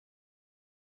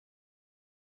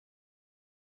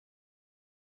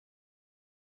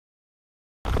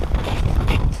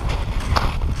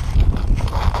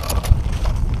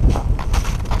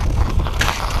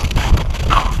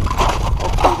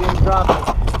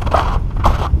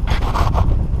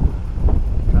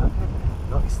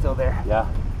Yeah.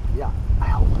 Yeah. I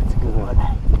hope it's a good one.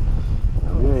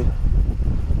 Good.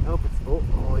 I hope it's,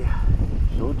 oh yeah.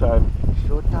 Showtime.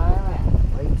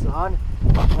 Showtime. Lights on.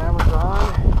 Camera's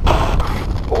on.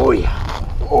 Oh yeah.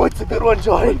 Oh, it's a good one,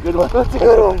 Johnny. Good one. That's a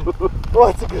good one. Oh,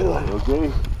 it's a good one. Okay.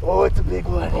 Oh, it's a big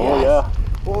one. Oh Yes. yeah.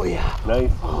 Oh yeah.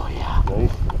 Nice. Oh yeah.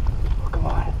 Nice. Oh, come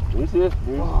on. This is.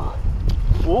 Oh,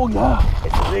 Oh yeah.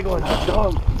 it's a big one.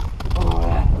 Tom. Oh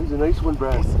man. This is a nice one,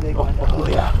 Brad. It's a big one. Oh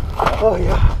yeah. Oh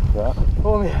yeah. Yeah.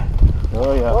 Oh man.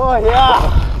 Oh yeah. Oh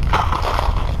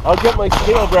yeah. I'll get my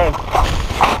scale, Brad.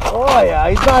 Oh yeah.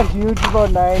 He's not huge. He's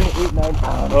about 9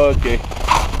 pounds. Okay.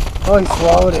 Oh, he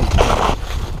swallowed it.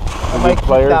 I might keep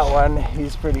pliers? that one.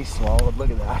 He's pretty swallowed. Look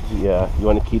at that. Yeah. You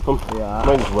want to keep him? Yeah.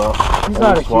 Might as well. He's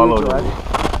not a huge one.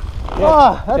 Yeah,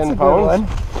 Oh, that's 10 a good pounds.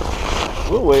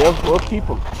 one. We'll weigh him. We'll keep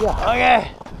him. Yeah.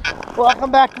 Okay.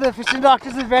 Welcome back to the Fishing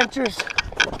Doctor's Adventures.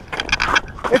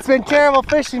 It's been terrible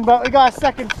fishing, but we got a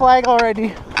second flag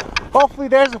already. Hopefully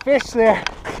there's a fish there.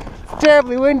 It's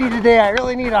terribly windy today. I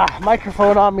really need a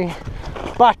microphone on me.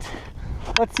 But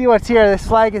let's see what's here. This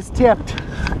flag is tipped.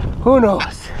 Who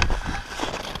knows?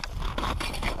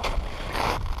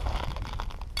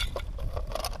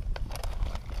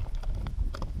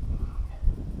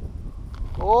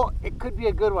 Oh, it could be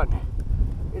a good one.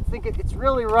 It's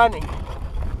really running.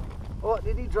 Oh,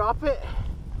 did he drop it?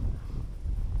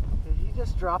 Did he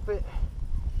just drop it?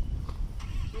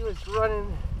 He was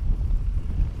running.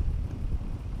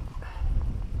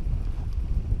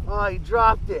 Oh, he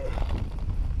dropped it.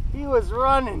 He was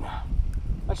running.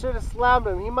 I should have slammed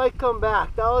him. He might come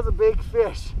back. That was a big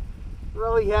fish.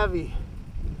 Really heavy.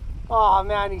 Oh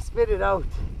man, he spit it out.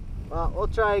 Well, we'll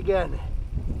try again.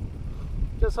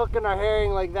 Just hooking our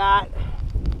herring like that.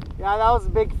 Yeah, that was a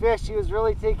big fish. He was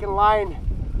really taking line.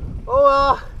 Oh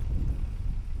well.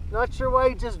 Not sure why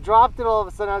he just dropped it all of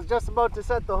a sudden. I was just about to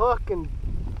set the hook and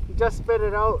he just spit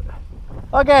it out.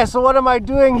 Okay, so what am I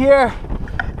doing here?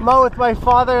 I'm out with my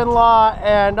father-in-law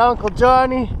and Uncle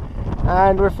Johnny,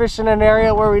 and we're fishing an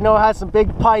area where we know has some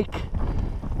big pike.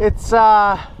 It's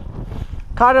kind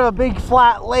of a big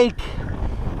flat lake,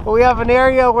 but we have an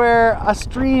area where a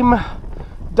stream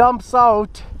dumps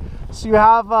out, so you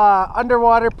have a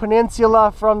underwater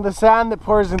peninsula from the sand that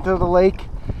pours into the lake,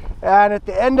 and at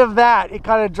the end of that it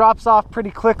kind of drops off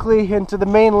pretty quickly into the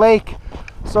main lake.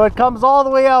 So it comes all the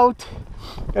way out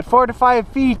at 4 to 5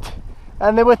 feet,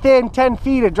 and then within 10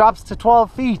 feet it drops to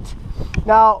 12 feet.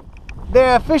 Now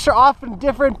the fish are often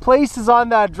different places on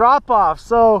that drop off,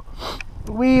 so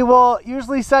we will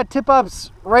usually set tip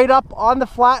ups right up on the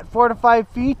flat 4 to 5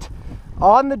 feet,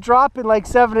 on the drop in like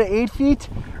 7 to 8 feet,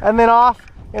 and then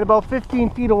off in about 15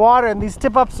 feet of water. And these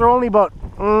tip ups are only about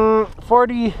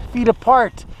 40 feet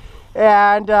apart,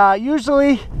 and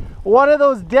usually one of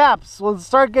those depths will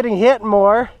start getting hit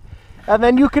more, and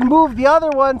then you can move the other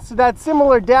ones to that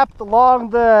similar depth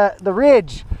along the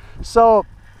ridge. So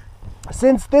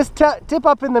since this tip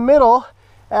up in the middle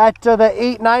at the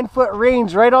 8-9 foot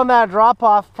range right on that drop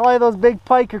off, probably those big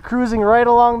pike are cruising right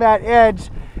along that edge,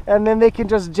 and then they can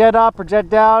just jet up or jet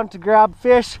down to grab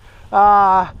fish,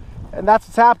 and that's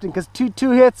what's happening, because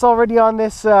two hits already on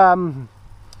this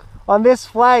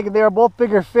flag, and they were both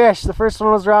bigger fish. The first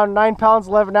one was around 9 pounds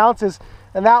 11 ounces,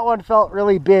 and that one felt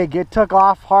really big. It took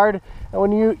off hard, and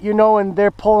when you know when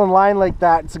they're pulling line like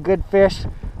that, it's a good fish.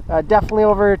 Definitely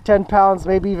over 10 pounds,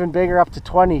 maybe even bigger, up to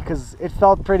 20, because it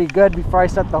felt pretty good before I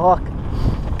set the hook.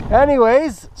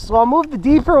 Anyways, so I'll move the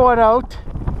deeper one out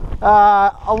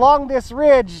along this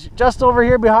ridge just over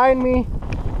here behind me,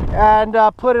 and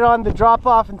put it on the drop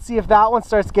off and see if that one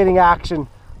starts getting action.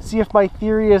 See if my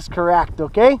theory is correct,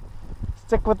 okay?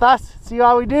 Stick with us, see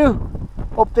how we do.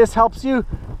 Hope this helps you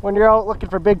when you're out looking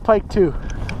for big pike too.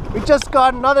 We just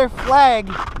got another flag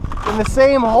in the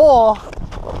same hole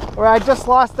where I just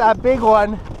lost that big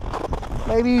one.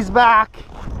 Maybe he's back.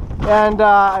 And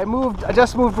I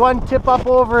just moved one tip up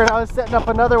over, and I was setting up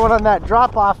another one on that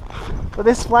drop off. But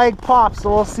this flag popped, so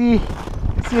we'll see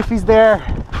if he's there.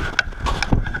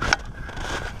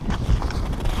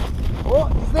 Oh,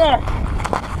 he's there.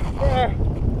 There.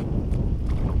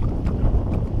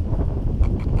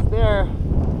 He's there.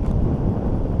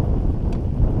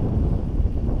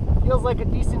 Feels like a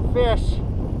decent fish.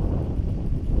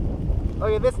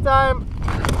 Okay, this time,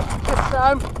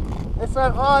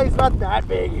 oh, he's not that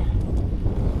big.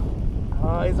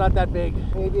 Oh, he's not that big.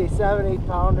 Maybe a 7-8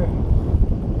 pounder.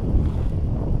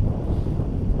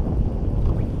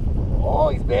 Oh,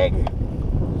 he's big.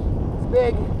 He's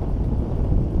big.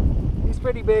 He's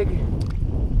pretty big.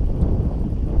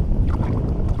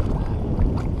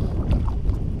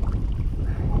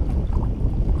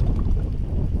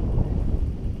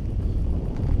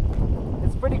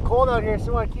 It's pretty cold out here,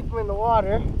 so I want to keep them in the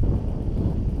water.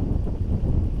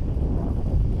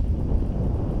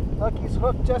 Look, he's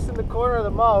hooked just in the corner of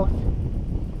the mouth.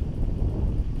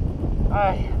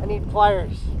 I need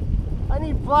pliers. I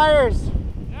need pliers!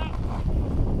 Yeah.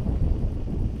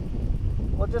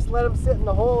 We'll just let him sit in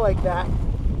the hole like that.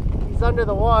 He's under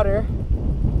the water.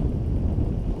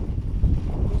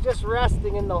 He's just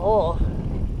resting in the hole.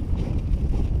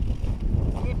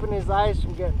 Keeping his eyes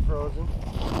from getting frozen.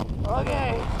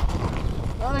 Okay.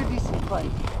 Another decent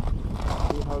pike.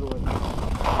 See how do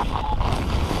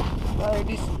another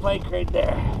decent pike right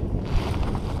there.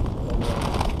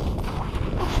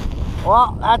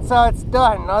 Well, that's how it's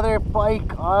done. Another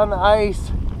pike on the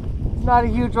ice. It's not a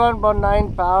huge one, about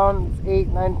 9 pounds,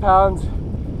 8-9 pounds.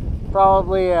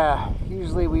 Probably,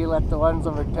 usually we let the ones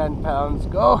over 10 pounds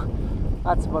go.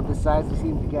 That's about the size we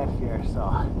seem to get here, so.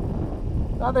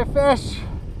 Another fish.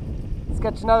 Let's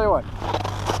catch another one.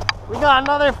 We got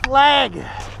another flag.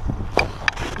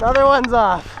 Another one's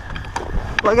off.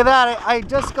 Look at that, I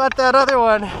just got that other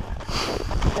one.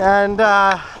 And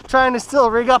trying to still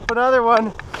rig up another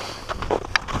one.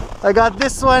 I got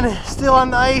this one still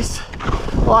on the ice.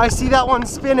 Oh, I see that one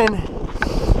spinning.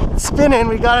 It's spinning,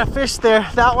 we got a fish there.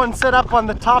 That one set up on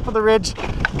the top of the ridge.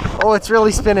 Oh, it's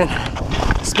really spinning.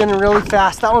 Spinning really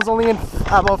fast. That one's only in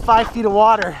about 5 feet of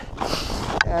water.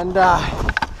 And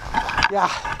yeah,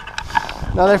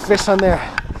 another fish on there.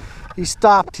 He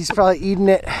stopped, he's probably eating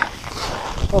it.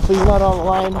 Hopefully he's not on the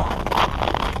line.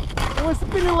 It was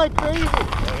spinning like crazy.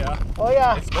 Oh yeah. Oh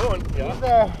yeah. It's going. Yeah. He's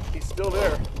there. He's still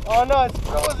there. Oh no, it's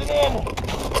frozen in.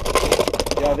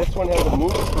 Yeah, this one hasn't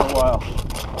moved for a while.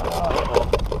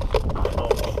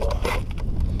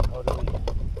 Oh, do we?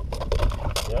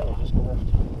 Yeah, we're just gonna.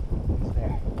 He's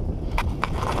there.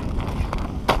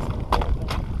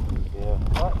 Yeah.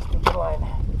 Oh, he's taking line.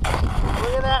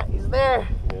 Look at that, he's there.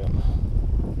 Yeah.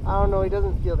 I don't know, he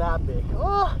doesn't feel that big.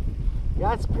 Oh,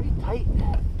 yeah, it's pretty tight.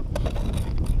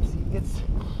 See, it's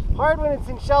hard when it's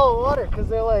in shallow water because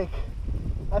they're like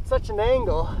at such an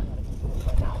angle.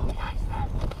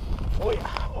 Oh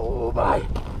yeah, oh my.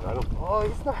 Got him. Oh,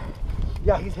 he's not.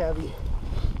 Yeah, he's heavy.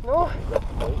 No,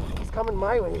 he's coming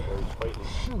my way. He's fighting.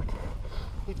 Shoot.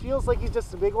 He feels like he's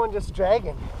just a big one just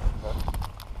dragging.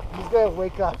 He's gonna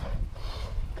wake up.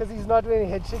 Because he's not doing any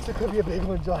head shakes, it could be a big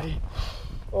one, Johnny.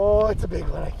 Oh, it's a big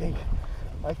one, I think.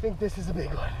 I think this is a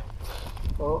big one.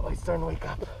 Oh, he's starting to wake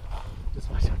up. Just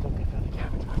watch out, don't get on the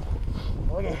camera, Johnny.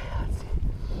 Okay, let's see.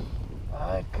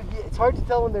 It could be, it's hard to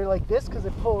tell when they're like this because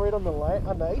they pull right on the line,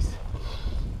 on the ice.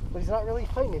 But he's not really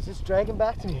fighting, he's just dragging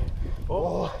back to me.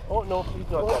 Oh, oh no, he's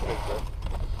not that big, man.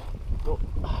 No.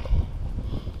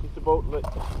 He's about lit.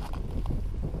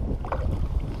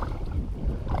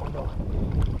 Oh no.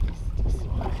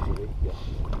 Yeah.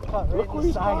 Right Look where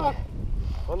he's caught.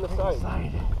 On the Right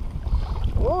side.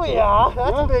 Oh yeah,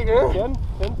 that's bigger. 10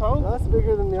 pounds? That's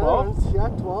bigger than the 12? other ones. Yeah,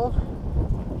 12.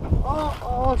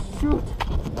 Oh shoot.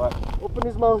 What? Open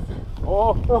his mouth.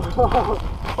 Oh.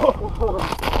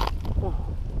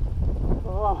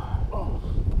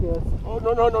 Yes. Oh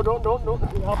no, don't.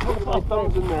 I'll pull Put my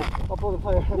thumbs in there. I'll pull the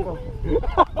plier.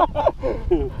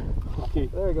 Okay.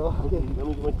 There we go. Okay. Let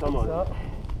me get my thumb on it.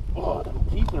 Oh, the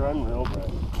teeth are unreal,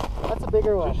 Brad. That's a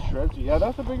bigger one. Just shreds you. Yeah,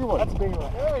 that's a bigger one. That's a bigger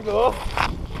one. There we go.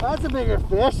 That's a bigger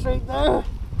fish right there.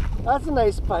 That's a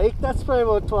nice pike. That's probably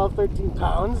about 12, 13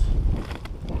 pounds.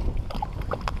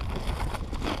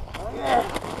 Okay.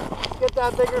 Let's get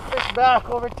that bigger fish back.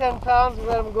 Over 10 pounds. We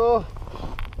let him go.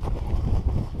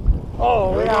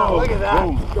 Oh, There we yeah. go. Look at that.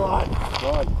 Boom. God.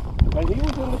 And he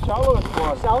was in the shallowest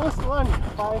water. Shallowest one.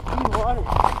 5 feet of water.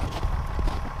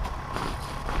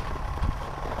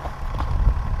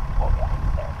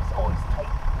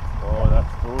 Oh,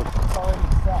 that's good. It's already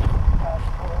set.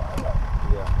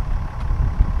 Yeah.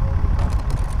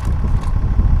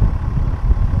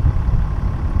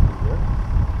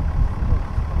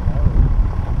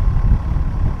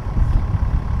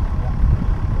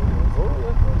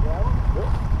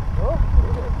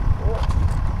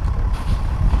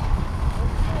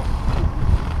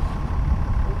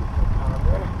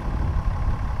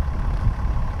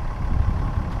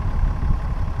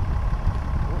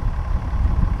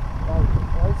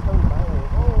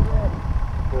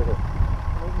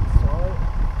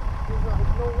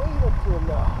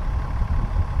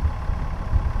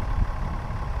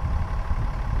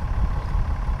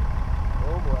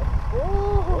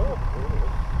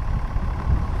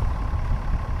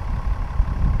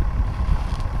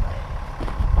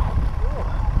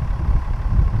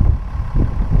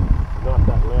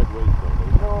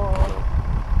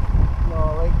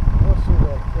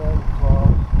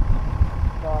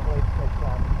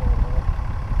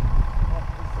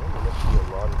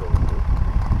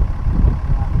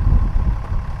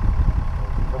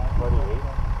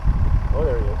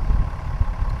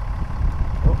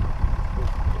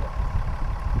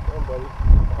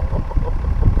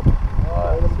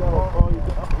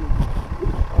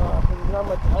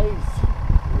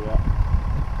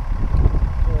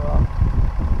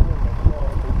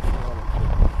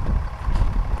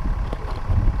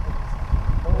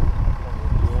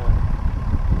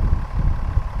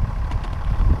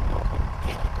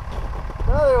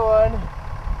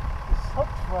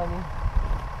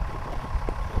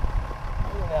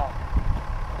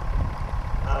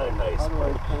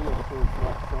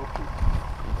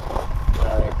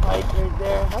 Pike right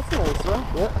there. That's a nice one.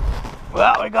 Yep.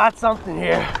 Well, we got something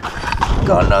here.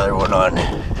 Got another one on.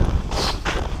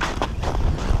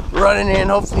 Running in,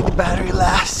 hopefully the battery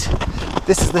lasts.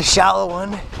 This is the shallow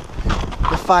one,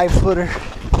 the 5-footer.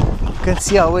 You can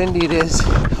see how windy it is.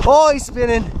 Oh, he's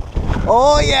spinning.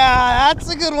 Oh yeah, that's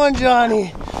a good one,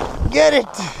 Johnny. Get it.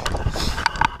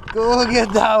 Go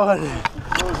get that one.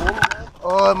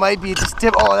 Oh, it might be just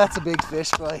tip. Oh, that's a big fish,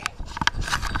 probably.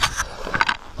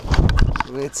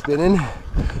 It's spinning.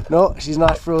 No, she's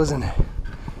not frozen.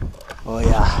 Oh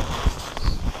yeah.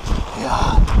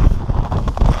 Yeah.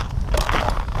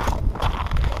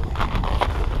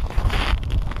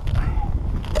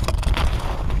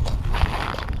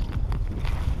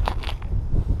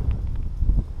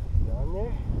 Down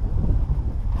there?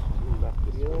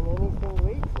 Feeling anything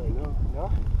weight?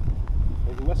 No?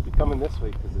 He must be coming this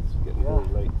way because it's getting really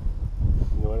late.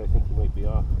 You know what? I think he might be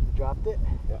off. You dropped it?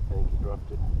 Yeah, I think he dropped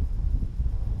it.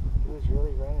 He was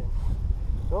really running.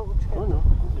 No, looks good. Oh no,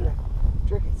 he's there.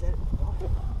 Jerk it, set it. Oh.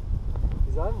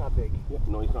 He's on? Not big. Yeah,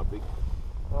 no, he's not big.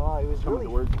 Oh, he was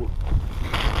Coming really towards me.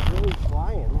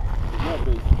 flying. He's not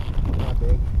big. Not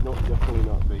big. No, definitely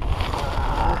not big.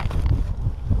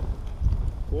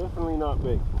 Definitely not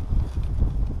big.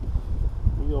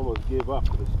 He almost gave up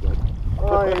this guy.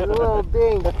 Oh, he's a little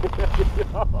ding.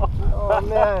 Oh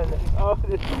man.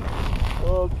 Okay,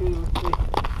 let's see.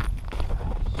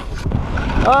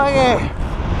 Okay.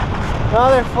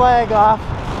 Another flag off.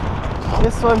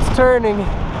 This one's turning.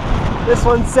 This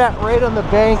one's set right on the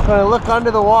bank. When I look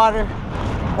under the water,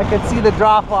 I can see the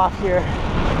drop off here.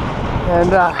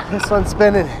 And this one's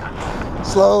spinning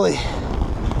slowly.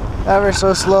 Ever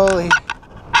so slowly.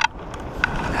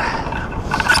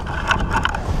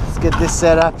 Let's get this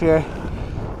set up here.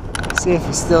 See if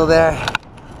he's still there.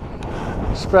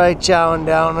 He's probably chowing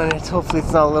down on it. Hopefully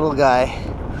it's not a little guy.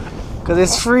 Because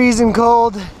it's freezing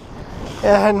cold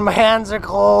and my hands are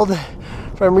cold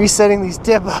from resetting these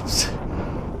tip ups.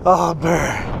 Oh,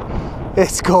 brr.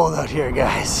 It's cold out here,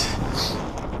 guys.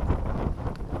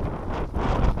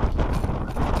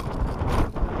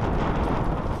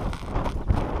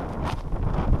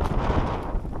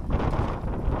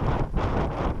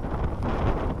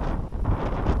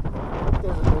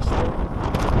 There's a fish there.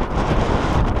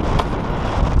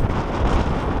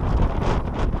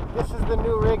 This is the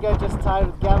new rig I just tied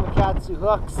with Gamakatsu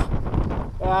hooks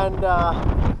and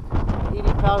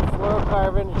 80-pound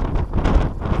fluorocarbon.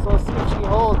 So let's see if she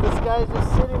holds. This guy's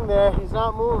just sitting there, he's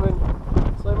not moving.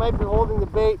 So he might be holding the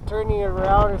bait, turning it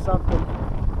around or something.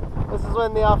 This is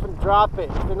when they often drop it.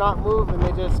 If they're not moving,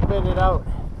 they just spin it out.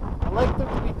 I like them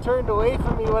to be turned away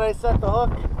from me when I set the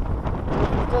hook. If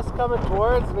he's just coming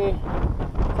towards me,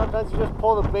 sometimes you just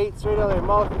pull the bait straight out of their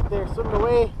mouth. If they're swimming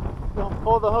away, you'll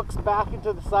pull the hooks back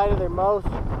into the side of their mouth.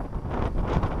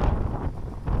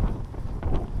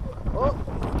 Oh,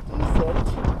 decent.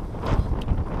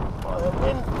 Oh, the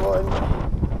wind's blowing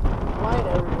light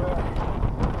everywhere.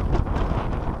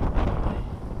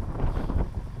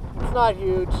 It's not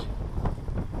huge.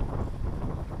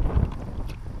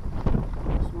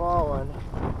 Small one.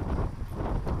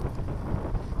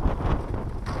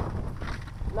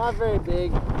 Not very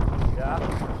big. Yeah.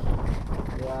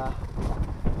 Yeah.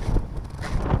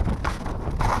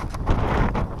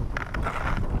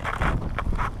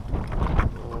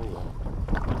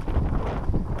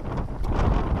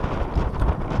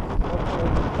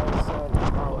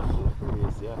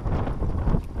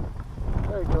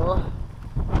 There we go.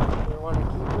 Do you want to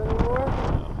keep it anymore?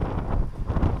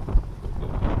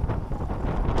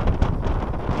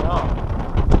 No.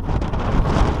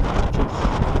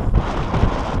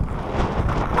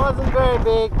 Wasn't very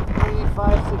big, maybe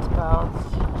 5-6 pounds.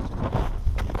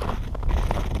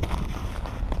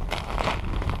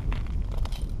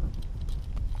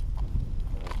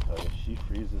 I tell you, she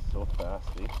freezes so fast,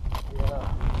 eh? Yeah.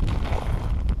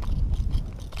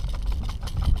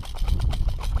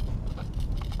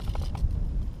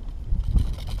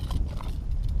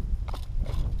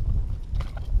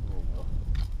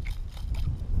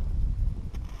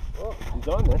 He's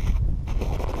on there.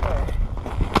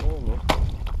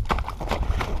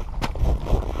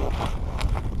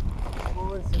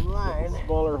 Moving some line.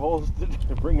 Smaller holes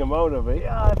to bring him out of, eh?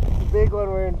 Yeah, if it's a big one,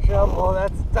 we're in trouble.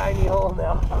 That's a tiny hole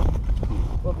now.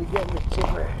 We'll be getting the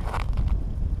chipper.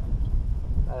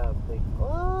 I don't think.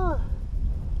 Oh,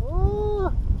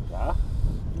 oh. Yeah?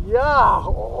 Yeah.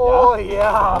 Oh,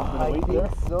 yeah. Gonna I wait think there?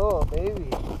 so, maybe.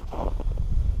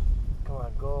 Come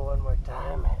on, go one more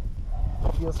time.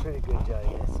 Feels pretty good,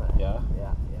 Johnny, this one. Yeah?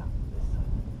 Yeah, yeah. This one.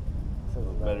 This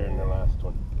one's Better than the last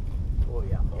one. Oh,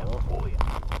 yeah, yeah. Oh, yeah.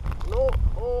 No,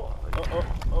 oh.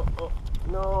 Oh.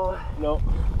 No. No.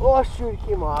 Oh shoot, he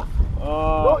came off.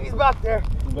 No, he's back there.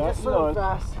 He's swimming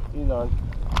fast. He's on.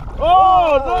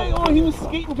 Oh, nice. Oh, he was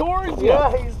skating towards you.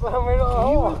 Yeah, he's swimming right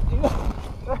on.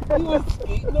 He was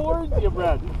skating towards you,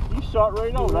 Brad. He shot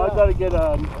right out. Now I gotta get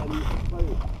a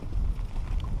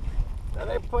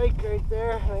another pike right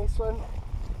there. Nice one.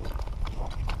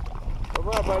 Come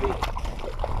on, buddy.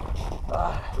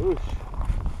 Oosh.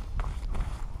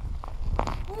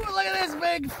 Ooh, look at this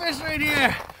big fish right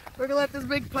here. We're gonna let this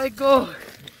big pike go.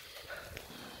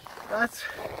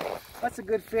 That's a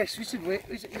good fish. We should wait.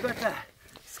 You got the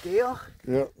scale?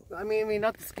 Yeah. I mean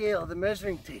not the scale, the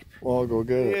measuring tape. Well, I'll go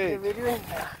get it. Is he videoing?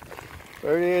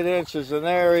 38 inches, and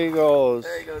there he goes.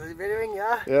 There he goes. Is he videoing?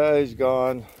 Yeah. Yeah, he's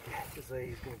gone. This way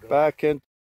he's gonna go. Back into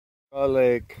the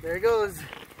lake. There he goes.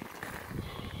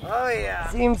 Oh yeah.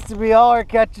 Seems to be all we're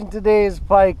catching today is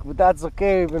pike, but that's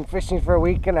okay. We've been fishing for a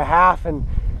week and a half and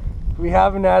we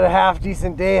haven't had a half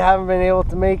decent day. Haven't been able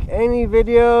to make any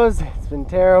videos. It's been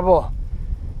terrible.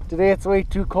 Today it's way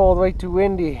too cold, way too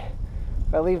windy.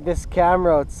 If I leave this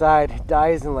camera outside, it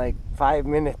dies in like 5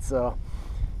 minutes, so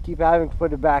keep having to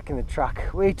put it back in the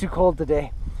truck. Way too cold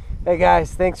today. Hey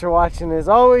guys, thanks for watching as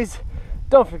always.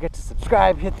 Don't forget to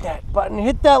subscribe, hit that button,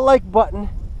 hit that like button,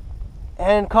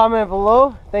 and comment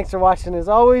below. Thanks for watching as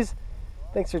always.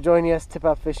 Thanks for joining us Tip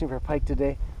Up Fishing for Pike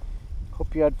today.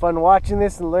 Hope you had fun watching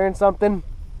this and learned something.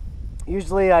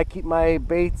 Usually I keep my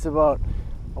baits about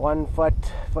 1 foot,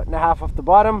 foot and a half off the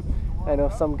bottom. I know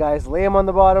some guys lay them on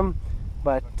the bottom,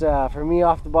 but for me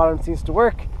off the bottom seems to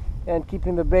work, and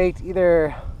keeping the bait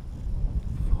either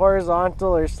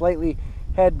horizontal or slightly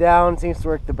head down seems to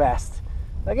work the best.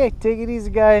 Okay, take it easy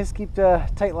guys, keep the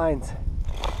tight lines.